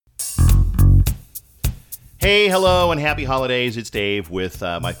Hey, hello, and happy holidays. It's Dave with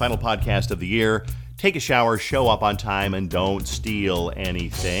my final podcast of the year. Take a shower, show up on time, and don't steal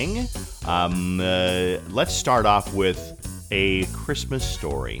anything. Let's start off with a Christmas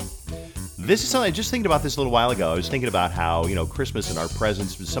story. This is something I just thinking about this a little while ago. I was thinking about how, Christmas and our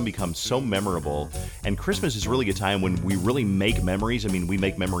presents, some become so memorable. And Christmas is really a time when we really make memories. I mean, we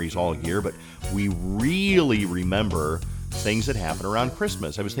make memories all year, but we really remember things that happen around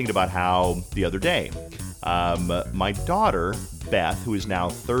Christmas. I was thinking about how the other day, my daughter, Beth, who is now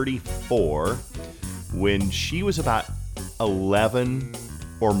 34, when she was about 11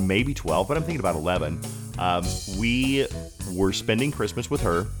 or maybe 12, but I'm thinking about 11, we were spending Christmas with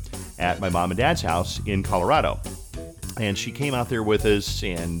her at my mom and dad's house in Colorado. And she came out there with us,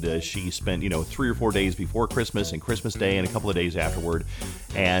 and she spent, 3 or 4 days before Christmas and Christmas Day and a couple of days afterward.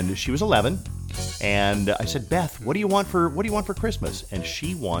 And she was 11. And I said, Beth, what do you want for Christmas? And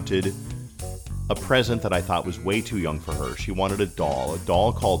she wanted a present that I thought was way too young for her. She wanted a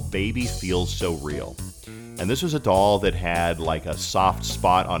doll called Baby Feels So Real. And this was a doll that had like a soft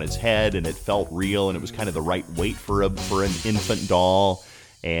spot on its head, and it felt real, and it was kind of the right weight for an infant doll.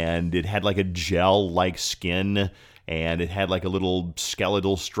 And it had like a gel-like skin, and it had like a little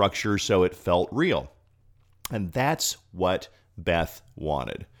skeletal structure, so it felt real. And that's what Beth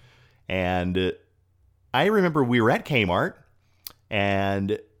wanted. And I remember we were at Kmart,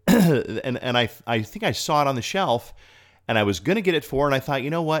 and and I think I saw it on the shelf, and I was going to get it for her, and I thought, you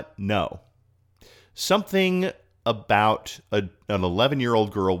know what? No. Something about an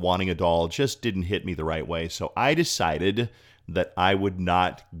 11-year-old girl wanting a doll just didn't hit me the right way, so I decided that I would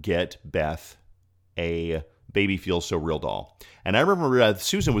not get Beth a Baby Feels So Real doll. And I remember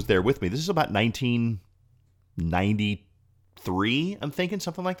Susan was there with me. This is about 1993, I'm thinking,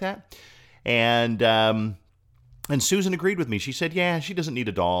 something like that. And Susan agreed with me. She said, yeah, she doesn't need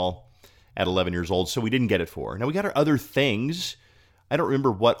a doll at 11 years old, so we didn't get it for her. Now, we got her other things. I don't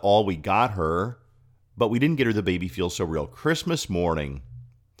remember what all we got her, but we didn't get her the Baby Feels So Real. Christmas morning,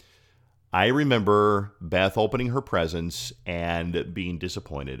 I remember Beth opening her presents and being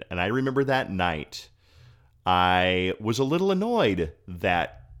disappointed. And I remember that night, I was a little annoyed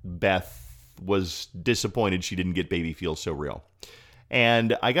that Beth was disappointed she didn't get Baby Feels So Real.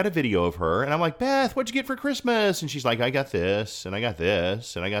 And I got a video of her, and I'm like, Beth, what'd you get for Christmas? And she's like, I got this, and I got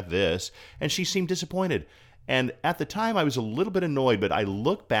this, and I got this. And she seemed disappointed. And at the time, I was a little bit annoyed, but I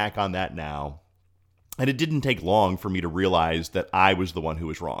look back on that now, and it didn't take long for me to realize that I was the one who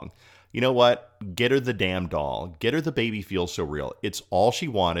was wrong. You know what? Get her the damn doll. Get her the Baby Feels So Real. It's all she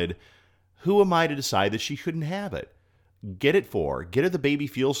wanted. Who am I to decide that she shouldn't have it? Get it for her. Get her the Baby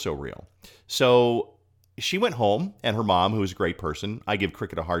Feels So Real. So she went home, and her mom, who is a great person, I give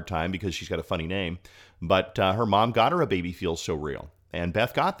Cricket a hard time because she's got a funny name, but her mom got her a Baby Feels So Real. And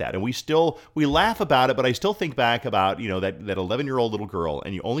Beth got that. And we laugh about it, but I still think back about, that 11-year-old little girl,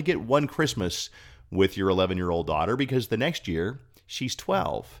 and you only get one Christmas with your 11-year-old daughter because the next year she's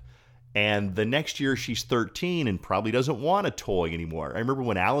 12. And the next year she's 13 and probably doesn't want a toy anymore. I remember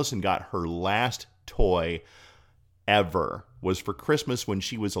when Allison got her last toy ever was for Christmas when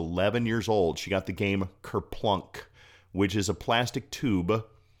she was 11 years old. She got the game Kerplunk, which is a plastic tube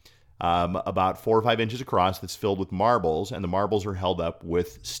about 4 or 5 inches across that's filled with marbles, and the marbles are held up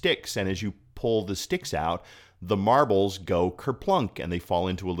with sticks. And as you pull the sticks out, the marbles go kerplunk, and they fall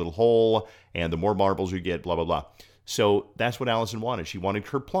into a little hole, and the more marbles you get, blah, blah, blah. So that's what Allison wanted. She wanted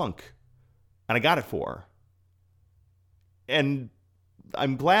kerplunk. And I got it for her. And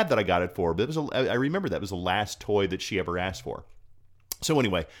I'm glad that I got it for her. But I remember that was the last toy that she ever asked for. So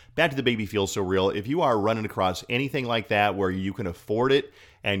anyway, back to the Baby Feels So Real. If you are running across anything like that where you can afford it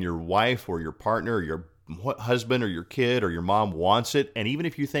and your wife or your partner or your husband or your kid or your mom wants it, and even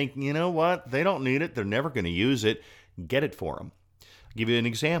if you think, you know what, they don't need it, they're never going to use it, get it for them. I'll give you an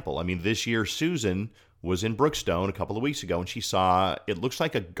example. I mean, this year Susan was in Brookstone a couple of weeks ago, and she saw, it looks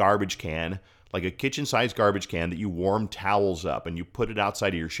like a garbage can, like a kitchen-sized garbage can that you warm towels up, and you put it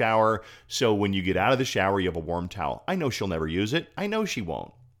outside of your shower, so when you get out of the shower, you have a warm towel. I know she'll never use it. I know she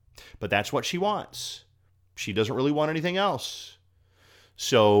won't. But that's what she wants. She doesn't really want anything else.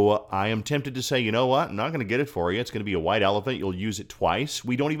 So I am tempted to say, you know what? I'm not going to get it for you. It's going to be a white elephant. You'll use it twice.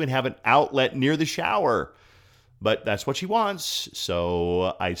 We don't even have an outlet near the shower. But that's what she wants.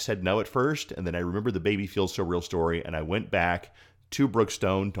 So I said no at first, and then I remembered the Baby Feels So Real story, and I went back to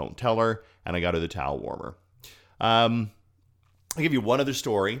Brookstone, don't tell her, and I got her the towel warmer. I'll give you one other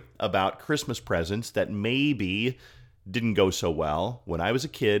story about Christmas presents that maybe didn't go so well. When I was a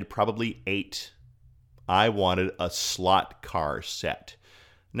kid, probably 8, I wanted a slot car set.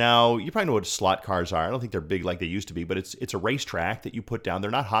 Now, you probably know what slot cars are. I don't think they're big like they used to be, but it's a racetrack that you put down.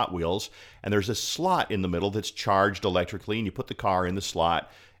 They're not Hot Wheels, and there's a slot in the middle that's charged electrically, and you put the car in the slot,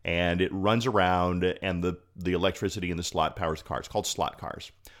 and it runs around, and the electricity in the slot powers the car. It's called slot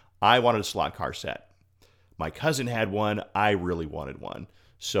cars. I wanted a slot car set. My cousin had one. I really wanted one.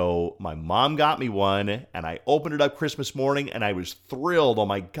 So my mom got me one, and I opened it up Christmas morning, and I was thrilled. Oh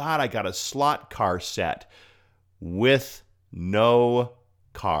my God, I got a slot car set with no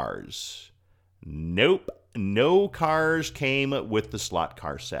cars. Nope, no cars came with the slot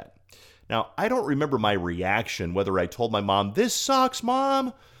car set. Now, I don't remember my reaction, whether I told my mom, "This sucks,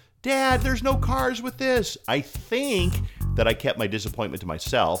 Mom. Dad, there's no cars with this." I think that I kept my disappointment to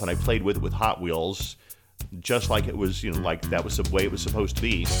myself, and I played with it with Hot Wheels, just like it was, like that was the way it was supposed to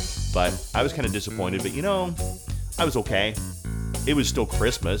be. But I was kind of disappointed, but I was okay. It was still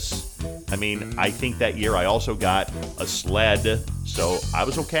Christmas. I mean, I think that year I also got a sled, so I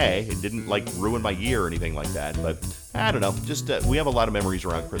was okay. It didn't ruin my year or anything like that, but I don't know. Just we have a lot of memories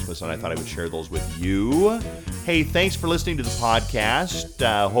around Christmas, and I thought I would share those with you. Hey, thanks for listening to the podcast.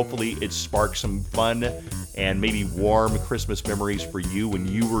 Hopefully it sparked some fun and maybe warm Christmas memories for you when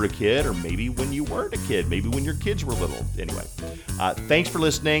you were a kid, or maybe when you weren't a kid, maybe when your kids were little. Anyway, thanks for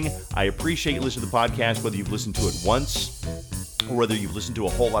listening. I appreciate you listening to the podcast, whether you've listened to it once or whether you've listened to a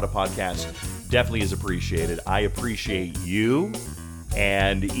whole lot of podcasts. Definitely is appreciated. I appreciate you.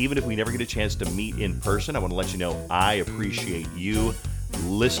 And even if we never get a chance to meet in person, I want to let you know I appreciate you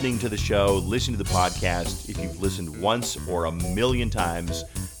listening to the show, listening to the podcast. If you've listened once or a million times,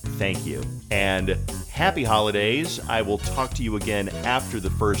 thank you. And happy holidays. I will talk to you again after the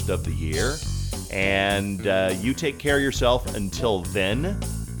first of the year. And you take care of yourself until then.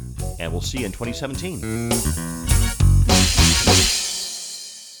 And we'll see you in 2017.